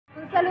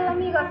Saludos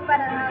amigos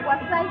para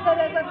WhatsApp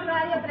TV Web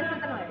Radio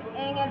 379.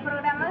 En el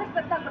programa de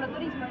Espectáculo,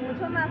 Turismo y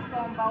Mucho Más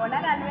con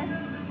Paola Galvez,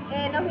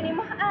 nos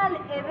vinimos al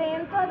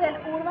evento del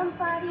Urban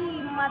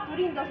Party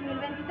Maturín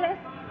 2023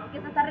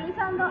 que se está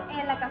realizando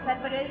en la Casa del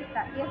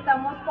Periodista y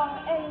estamos con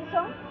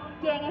Edison,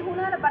 quien es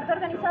una de las partes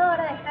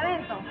organizadoras de este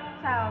evento.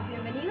 O sea,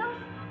 bienvenidos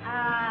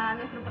a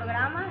nuestro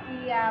programa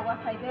y a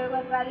WhatsApp TV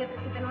Web Radio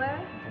 379.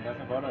 Muchas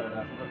gracias, Paola, de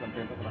verdad súper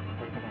contento por las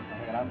propuestas que nos están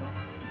regalando,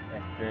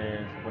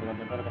 súper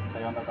contento de lo que se está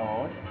llevando a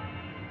cabo hoy.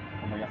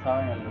 Como ya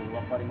saben, el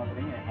Urban Party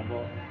Maturín es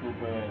algo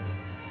súper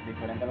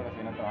diferente a lo que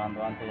se viene trabajando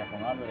antes ya con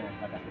Álvaro en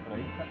la Casa del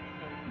Periodista.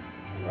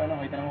 Y bueno,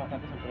 hoy tenemos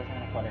bastantes sorpresas en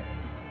las cuales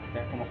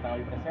ustedes, como están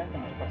hoy presentes,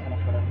 muchas personas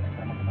esperemos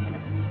que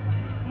también estén.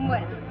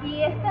 Bueno,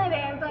 ¿y este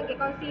evento en qué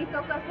consiste?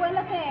 ¿Qué fue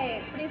lo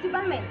que,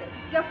 principalmente,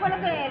 qué fue lo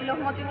que los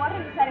motivó a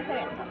realizar este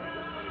evento?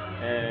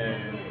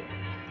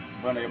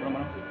 Bueno, yo por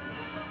lo menos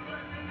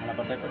en la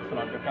parte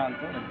personal yo canto,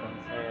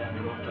 entonces a mí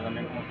me gustó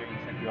también como que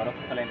incentivar a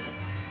otros talentos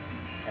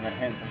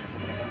emergentes,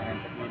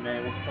 y me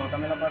gustó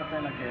también la parte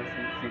en la que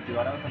se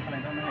incentivar a otros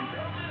talentos emergentes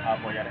a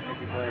apoyar este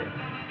tipo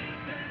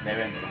de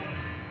eventos.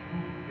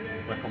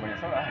 Pues como ya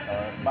sabrás, acaba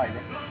de haber baile,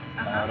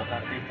 van a haber otros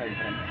artistas de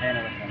diferentes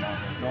géneros,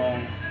 tenemos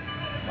reggaetón,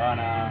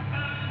 urbana,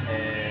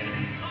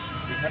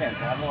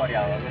 diferentes, algo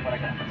variado, algo para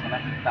que las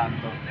personas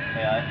tanto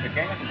de edades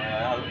pequeñas como de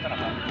edades adultas las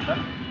puedan disfrutar.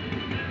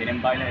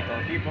 Tienen bailes de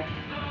todo tipo,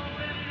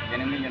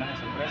 tienen millones de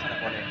sorpresas, las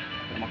cuales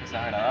esperemos que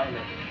sea agradable.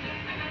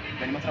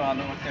 Venimos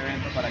trabajando en este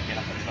evento para que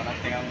las personas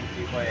tengan un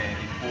tipo de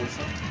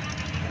impulso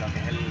en lo que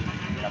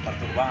es la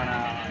parte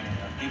urbana,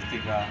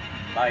 artística,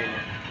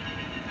 baile.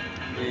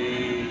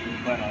 Y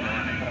bueno,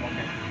 esperemos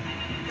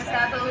que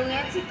sea todo un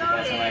éxito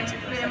y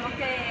esperemos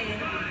que,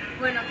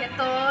 bueno, que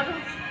todo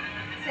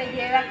se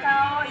lleve a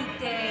cabo y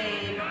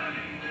que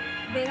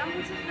venga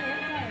mucha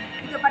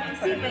gente y que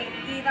participen.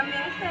 Y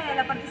también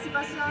la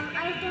participación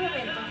a estos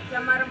eventos,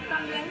 llamar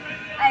también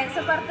a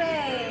esa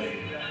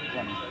parte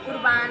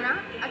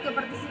urbana a que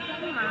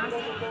participen más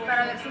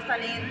para ver sus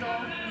talentos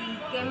y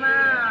qué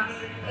más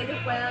ellos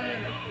puedan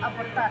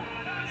aportar.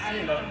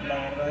 Sí, la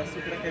verdad es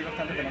que creo que hay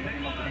bastante talento aquí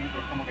en Maturín, que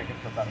es como que hay que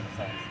explotarlo,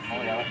 ¿sabes?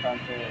 Como ya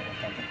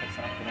bastantes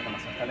personas que tienen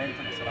demasiado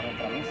talento, no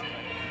solamente la música,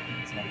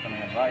 sino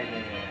también el baile,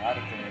 el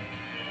arte,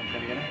 entre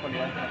millones de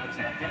cualidades que las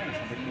personas tienen y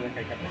son virtudes que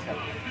hay que apreciar.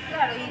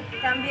 Claro,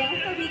 y también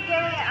vi que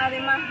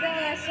además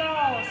de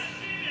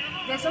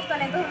esos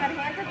talentos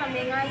emergentes,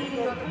 también hay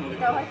otros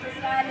invitados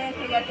especiales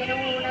que ya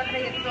tienen una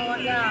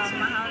trayectoria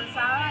más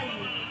avanzada y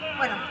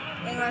bueno,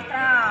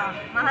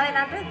 más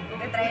adelante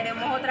le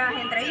traeremos otras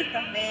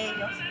entrevistas de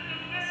ellos.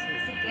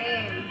 Así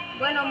que,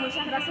 bueno,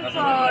 muchas gracias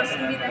por su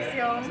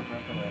invitación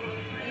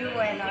y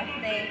bueno,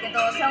 que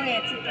todo sea un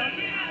éxito.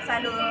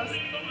 Saludos.